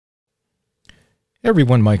Hey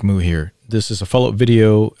everyone, Mike Moo here. This is a follow-up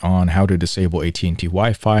video on how to disable AT&T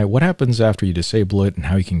Wi-Fi, what happens after you disable it, and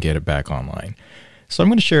how you can get it back online. So I'm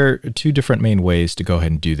going to share two different main ways to go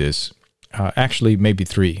ahead and do this. Actually, maybe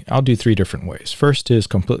three. I'll do three different ways. First is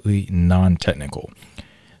completely non-technical.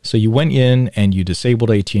 So you went in and you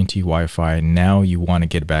disabled AT&T Wi-Fi, and now you want to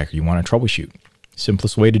get it back, or you want to troubleshoot.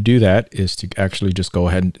 Simplest way to do that is to actually just go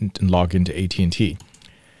ahead and log into AT&T.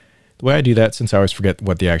 The way I do that, since I always forget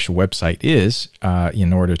what the actual website is,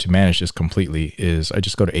 in order to manage this completely, is I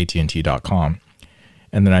just go to AT&T.com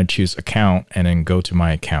and then I choose account and then go to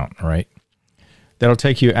my account, all right? That'll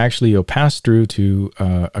take you, actually, you'll pass through to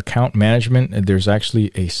account management. And there's actually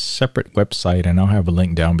a separate website, and I'll have a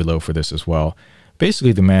link down below for this as well,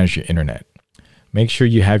 basically to manage your internet. Make sure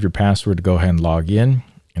you have your password to go ahead and log in,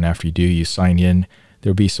 and after you do, you sign in.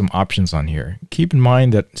 There'll be some options on here. Keep in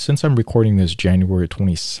mind that since I'm recording this January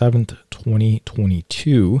 27th,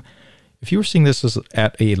 2022, if you were seeing this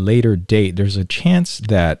at a later date, there's a chance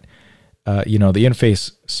that, the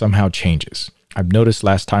interface somehow changes. I've noticed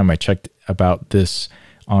last time I checked about this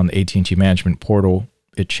on the AT&T management portal,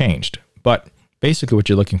 it changed. But basically what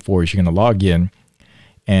you're looking for is you're going to log in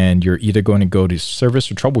and you're either going to go to service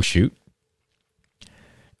or troubleshoot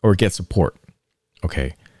or get support.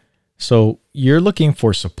 Okay. So you're looking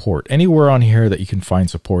for support. Anywhere on here that you can find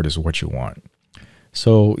support is what you want.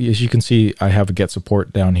 So as you can see, I have a get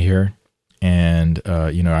support down here, and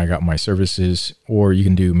I got my services, or you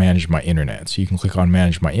can do manage my internet. So you can click on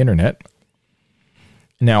manage my internet.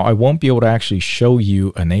 Now I won't be able to actually show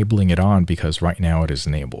you enabling it on because right now it is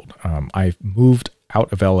enabled. I've moved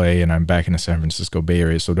out of LA and I'm back in the San Francisco Bay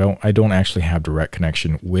Area, so I don't actually have direct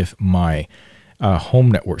connection with my home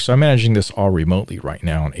network. So I'm managing this all remotely right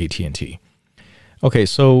now on AT&T. Okay,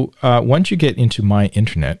 so once you get into my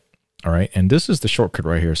internet, all right, and this is the shortcut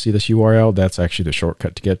right here. See this URL? That's actually the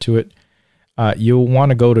shortcut to get to it. You'll want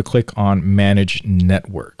to go to click on manage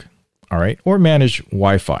network, all right, or manage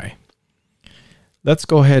Wi-Fi. Let's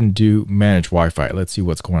go ahead and do manage Wi-Fi. Let's see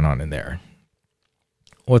what's going on in there.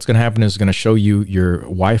 What's going to happen is it's going to show you your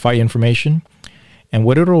Wi-Fi information. And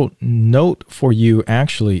what it'll note for you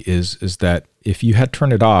actually is that if you had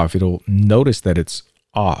turned it off, it'll notice that it's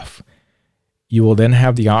off. You will then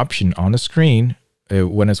have the option on the screen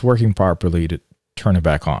when it's working properly to turn it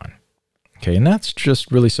back on. Okay, and that's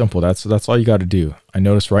just really simple. That's all you got to do. I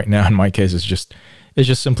notice right now in my case it's just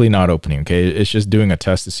simply not opening. Okay, it's just doing a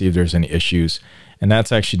test to see if there's any issues, and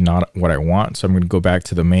that's actually not what I want. So I'm going to go back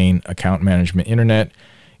to the main account management internet,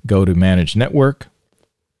 go to manage network.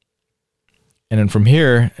 And then from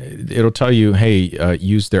here, it'll tell you, hey,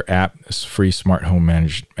 use their app, this free smart home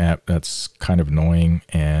managed app. That's kind of annoying.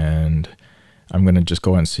 And I'm going to just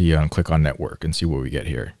go ahead and see and click on network and see what we get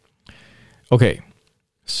here. Okay,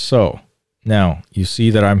 so now you see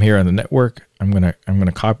that I'm here on the network. I'm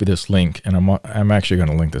gonna copy this link, and I'm actually going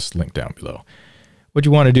to link this link down below. What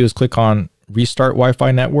you want to do is click on restart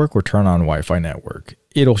Wi-Fi network or turn on Wi-Fi network.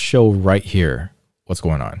 It'll show right here what's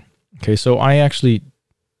going on. Okay, so I actually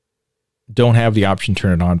don't have the option to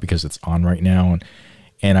turn it on because it's on right now,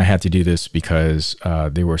 and I had to do this because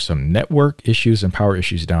there were some network issues and power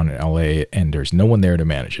issues down in LA, and there's no one there to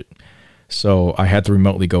manage it. So I had to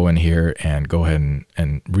remotely go in here and go ahead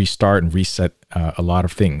and restart and reset a lot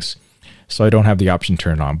of things. So I don't have the option to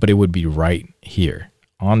turn it on, but it would be right here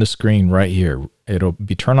on the screen right here. It'll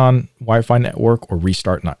be turn on Wi-Fi network or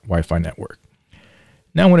restart Wi-Fi network.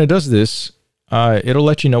 Now when it does this, it'll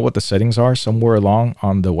let you know what the settings are somewhere along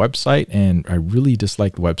on the website, and I really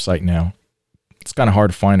dislike the website now. It's kind of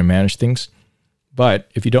hard to find and manage things, but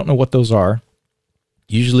if you don't know what those are,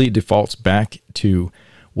 usually it defaults back to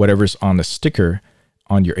whatever's on the sticker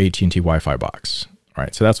on your AT&T Wi-Fi box. All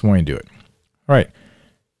right, so that's one way to do it. All right,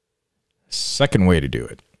 second way to do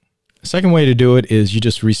it. The second way to do it is you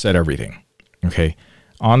just reset everything. Okay,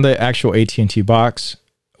 on the actual AT&T box,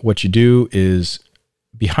 what you do is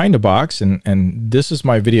behind the box, and this is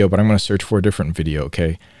my video, but I'm going to search for a different video.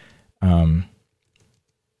 Okay,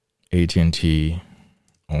 AT&T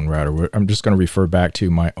own router. I'm just going to refer back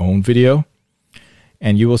to my own video,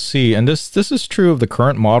 and you will see, and this is true of the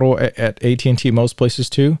current model at AT&T, most places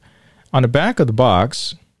too. On the back of the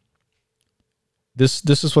box, this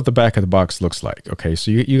is what the back of the box looks like. Okay,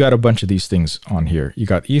 so you got a bunch of these things on here. You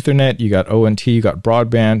got Ethernet, you got ONT, you got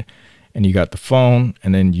broadband, and you got the phone,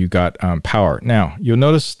 and then you got power. Now, you'll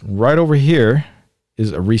notice right over here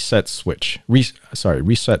is a reset switch,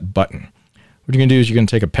 reset button. What you're gonna do is you're gonna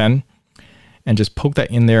take a pen and just poke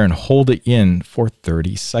that in there and hold it in for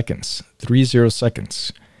 30 seconds, 30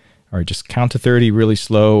 seconds. All right, just count to 30 really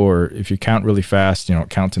slow, or if you count really fast,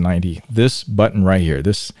 count to 90. This button right here,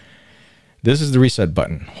 this This is the reset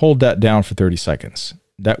button. Hold that down for 30 seconds.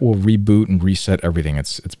 That will reboot and reset everything.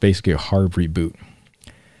 It's basically a hard reboot.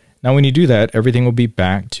 Now, when you do that, everything will be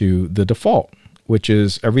back to the default, which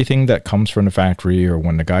is everything that comes from the factory, or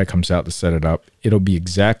when the guy comes out to set it up, it'll be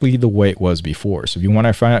exactly the way it was before. So if you want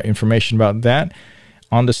to find out information about that,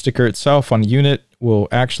 on the sticker itself, on the unit, will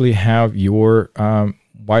actually have your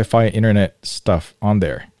Wi-Fi internet stuff on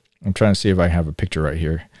there. I'm trying to see if I have a picture right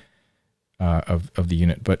here of the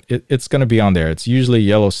unit, but it's going to be on there. It's usually a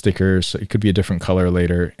yellow sticker, so it could be a different color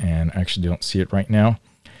later, and I actually don't see it right now.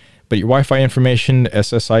 But your Wi-Fi information,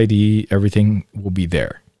 SSID, everything will be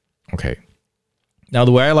there. Okay. Now,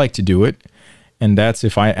 the way I like to do it, and that's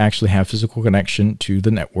if I actually have physical connection to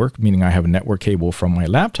the network, meaning I have a network cable from my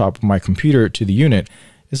laptop or my computer to the unit,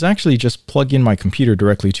 is actually just plug in my computer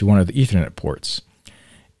directly to one of the Ethernet ports.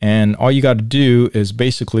 And all you got to do is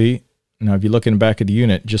basically, now if you look in the back of the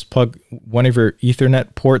unit, just plug one of your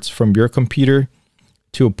Ethernet ports from your computer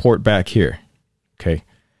to a port back here. Okay.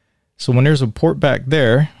 So when there's a port back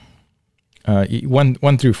there,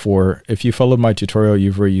 1 through 4, if you followed my tutorial,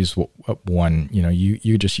 you've already used up one,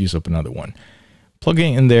 you just use up another one.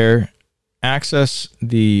 Plugging in there, access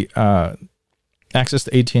the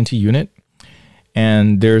AT&T unit,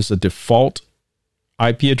 and there's a default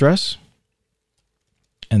IP address.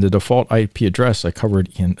 And the default IP address I covered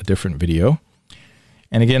in a different video.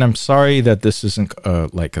 And again, I'm sorry that this isn't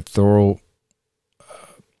like a thorough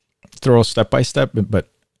step-by-step, but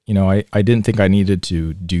I didn't think I needed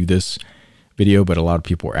to do this video, but a lot of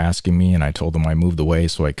people were asking me, and I told them I moved away,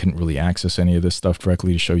 so I couldn't really access any of this stuff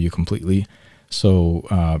directly to show you completely.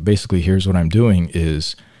 So basically, here's what I'm doing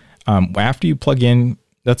is after you plug in,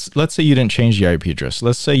 let's say you didn't change the IP address.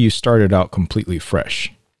 Let's say you started out completely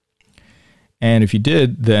fresh. And if you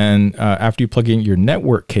did, then after you plug in your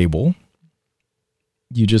network cable,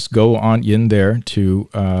 you just go on in there to,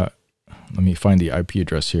 let me find the IP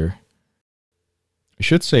address here. It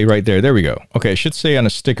should say right there. There we go. Okay, it should say on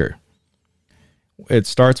a sticker. It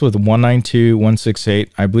starts with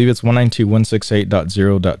 192.168. I believe it's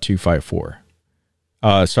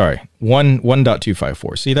 192.168.0.254. Sorry,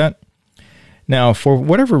 1.254. See that? Now, for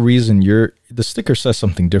whatever reason, the sticker says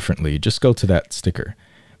something differently. Just go to that sticker.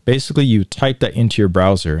 Basically, you type that into your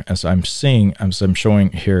browser, as I'm showing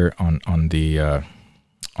here on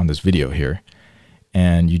this video here,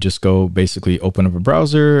 and you just go basically open up a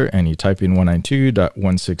browser and you type in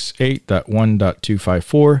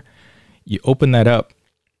 192.168.1.254. You open that up,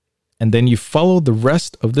 and then you follow the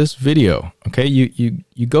rest of this video. Okay, you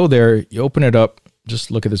go there, you open it up.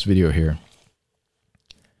 Just look at this video here.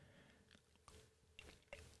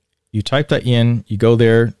 You type that in, you go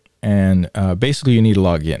there, and basically you need to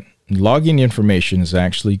log in. Login information is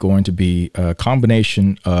actually going to be a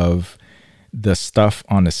combination of the stuff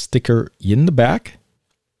on the sticker in the back.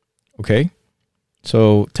 Okay,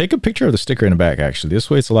 so take a picture of the sticker in the back. Actually,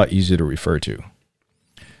 this way it's a lot easier to refer to.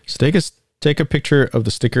 So take a picture of the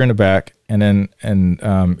sticker in the back, and then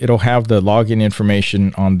it'll have the login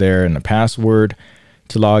information on there and the password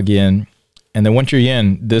to log in. And then once you're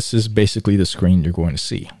in, this is basically the screen you're going to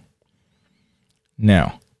see.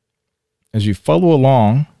 Now, as you follow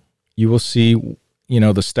along, you will see,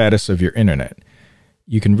 the status of your internet.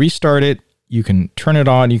 You can restart it, you can turn it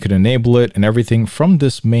on, you can enable it, and everything from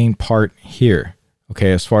this main part here.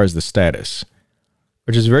 Okay, as far as the status,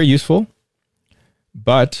 which is very useful.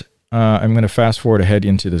 But I'm going to fast forward ahead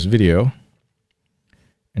into this video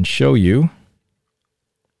and show you.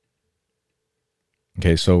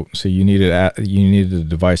 Okay, so you needed a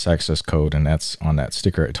device access code, and that's on that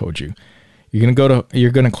sticker I told you. You're going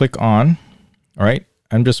to click on, all right,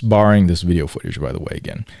 I'm just borrowing this video footage, by the way,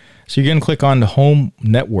 again. So you're going to click on the home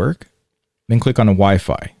network, then click on the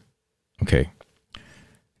Wi-Fi. Okay.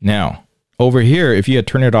 Now, over here, if you had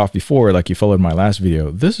turned it off before, like you followed my last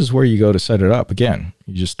video, this is where you go to set it up again.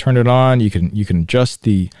 You just turn it on. You can adjust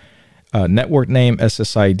the network name,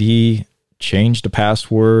 SSID, change the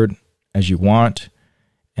password as you want,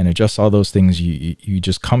 and adjust all those things. You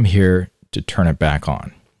just come here to turn it back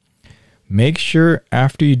on. Make sure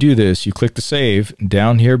after you do this, you click the save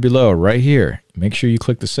down here below, right here. Make sure you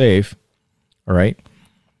click the save, all right?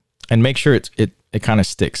 And make sure it kind of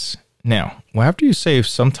sticks. Now, after you save,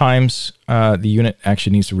 sometimes the unit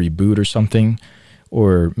actually needs to reboot or something,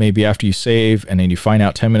 or maybe after you save and then you find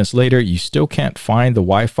out 10 minutes later, you still can't find the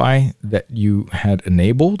Wi-Fi that you had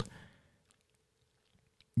enabled.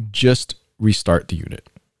 Just restart the unit,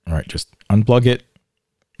 all right? Just unplug it,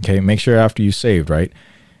 okay? Make sure after you saved, right?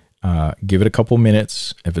 Give it a couple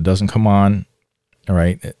minutes. If it doesn't come on, all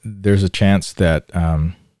right, there's a chance that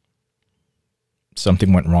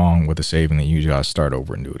something went wrong with the save and then you gotta start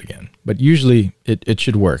over and do it again. But usually it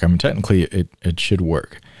should work. I mean, technically it should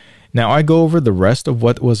work. Now I go over the rest of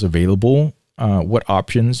what was available, what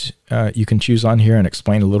options you can choose on here, and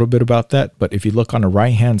explain a little bit about that. But if you look on the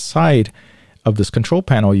right hand side of this control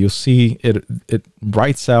panel, you'll see it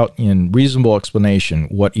writes out in reasonable explanation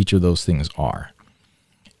what each of those things are.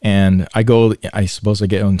 And I suppose I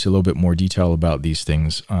get into a little bit more detail about these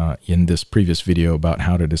things in this previous video about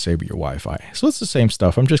how to disable your Wi-Fi. So it's the same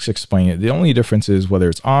stuff. I'm just explaining it. The only difference is whether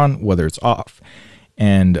it's on, whether it's off,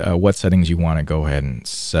 and what settings you want to go ahead and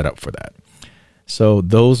set up for that. So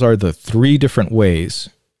those are the 3 different ways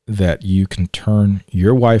that you can turn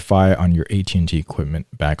your Wi-Fi on your AT&T equipment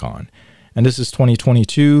back on. And this is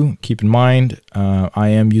 2022. Keep in mind, I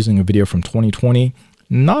am using a video from 2020.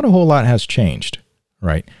 Not a whole lot has changed,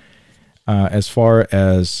 right? As far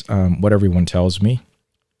as what everyone tells me.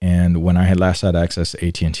 And when I had last had access to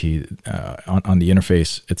AT&T on the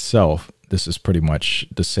interface itself, this is pretty much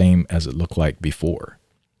the same as it looked like before.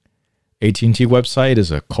 AT&T website is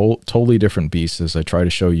a totally different beast, as I try to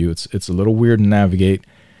show you. It's a little weird to navigate.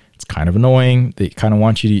 It's kind of annoying. They kind of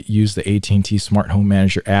want you to use the AT&T Smart Home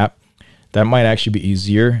Manager app. That might actually be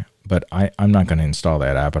easier, but I'm not going to install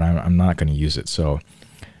that app, and I'm not going to use it. So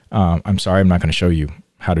I'm sorry, I'm not going to show you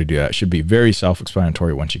how to do that. It should be very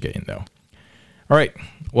self-explanatory once you get in, though. All right,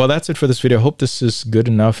 well, that's it for this video. I hope this is good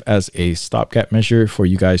enough as a stopgap measure for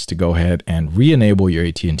you guys to go ahead and re-enable your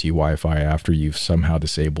AT&T Wi-Fi after you've somehow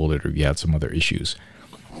disabled it or you had some other issues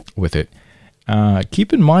with it.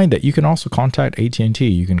 Keep in mind that you can also contact AT&T.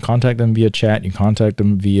 You can contact them via chat. You can contact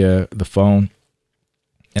them via the phone.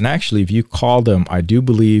 And actually, if you call them, I do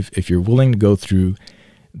believe if you're willing to go through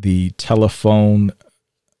the telephone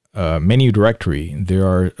menu directory, there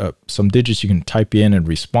are some digits you can type in and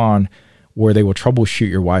respond where they will troubleshoot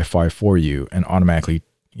your Wi-Fi for you and automatically,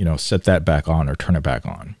 set that back on or turn it back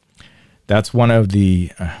on. That's one of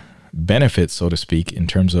the benefits, so to speak, in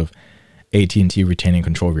terms of AT&T retaining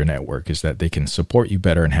control of your network, is that they can support you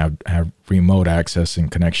better and have remote access and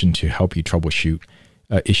connection to help you troubleshoot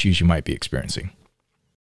issues you might be experiencing.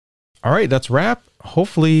 All right, that's a wrap.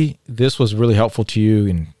 Hopefully this was really helpful to you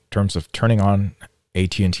in terms of turning on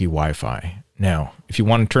AT&T Wi-Fi. Now, if you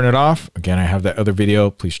want to turn it off, again, I have that other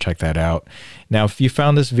video. Please check that out. Now, if you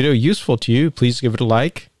found this video useful to you, please give it a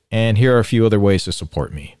like. And here are a few other ways to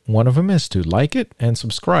support me. One of them is to like it and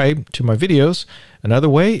subscribe to my videos. Another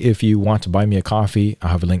way, if you want to buy me a coffee, I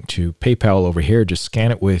have a link to PayPal over here. Just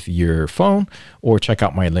scan it with your phone or check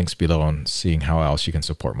out my links below and seeing how else you can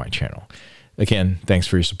support my channel. Again, thanks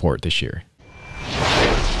for your support this year.